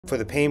For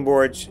the pain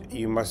boards,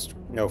 you must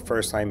know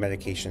first-line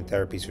medication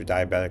therapies for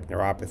diabetic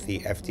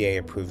neuropathy.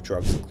 FDA-approved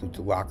drugs include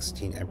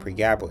duloxetine and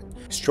pregabalin.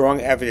 Strong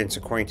evidence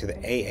according to the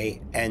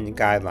AAN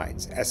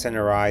guidelines,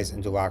 SNRIs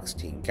and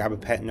duloxetine,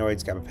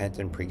 gabapentinoids,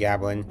 gabapentin,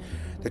 pregabalin.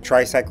 The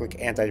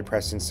tricyclic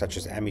antidepressants such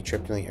as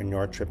amitriptyline or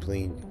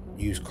nortriptyline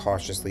used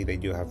cautiously. They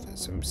do have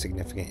some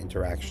significant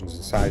interactions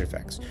and side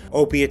effects.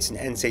 Opiates and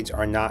NSAIDs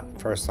are not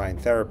first-line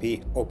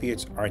therapy.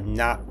 Opiates are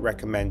not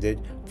recommended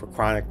for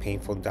chronic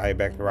painful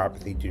diabetic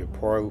neuropathy due to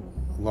poor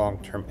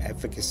long-term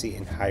efficacy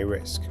and high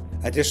risk.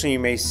 Additionally, you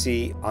may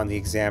see on the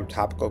exam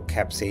topical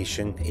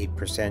capsaicin,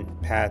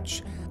 8%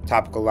 patch,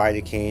 topical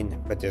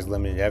lidocaine, but there's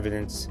limited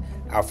evidence,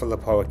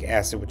 alpha-lipoic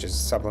acid, which is a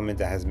supplement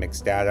that has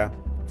mixed data.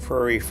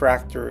 For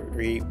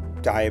refractory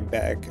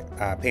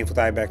painful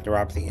diabetic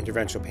neuropathy,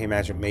 interventional pain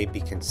management may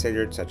be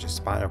considered, such as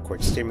spinal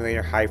cord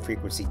stimulator. High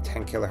frequency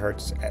 10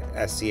 kilohertz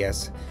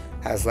SCS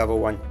has level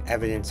 1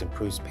 evidence,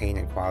 improves pain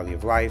and quality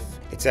of life.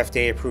 It's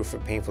FDA approved for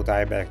painful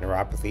diabetic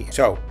neuropathy.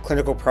 So,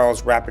 clinical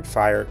pearls, rapid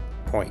fire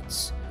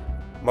points.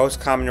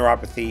 Most common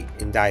neuropathy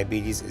in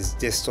diabetes is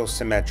distal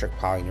symmetric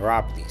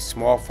polyneuropathy.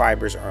 Small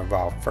fibers are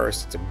involved.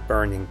 First, it's a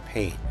burning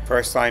pain.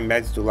 First-line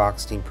meds,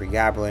 duloxetine,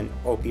 pregabalin.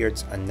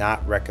 Opioids are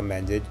not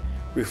recommended.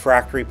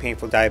 Refractory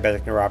painful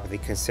diabetic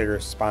neuropathy, consider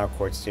spinal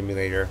cord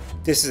stimulator.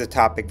 This is a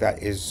topic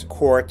that is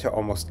core to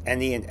almost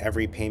any and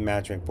every pain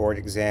management board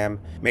exam.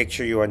 Make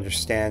sure you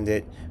understand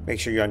it. Make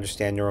sure you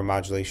understand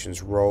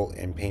neuromodulation's role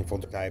in painful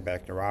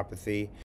diabetic neuropathy.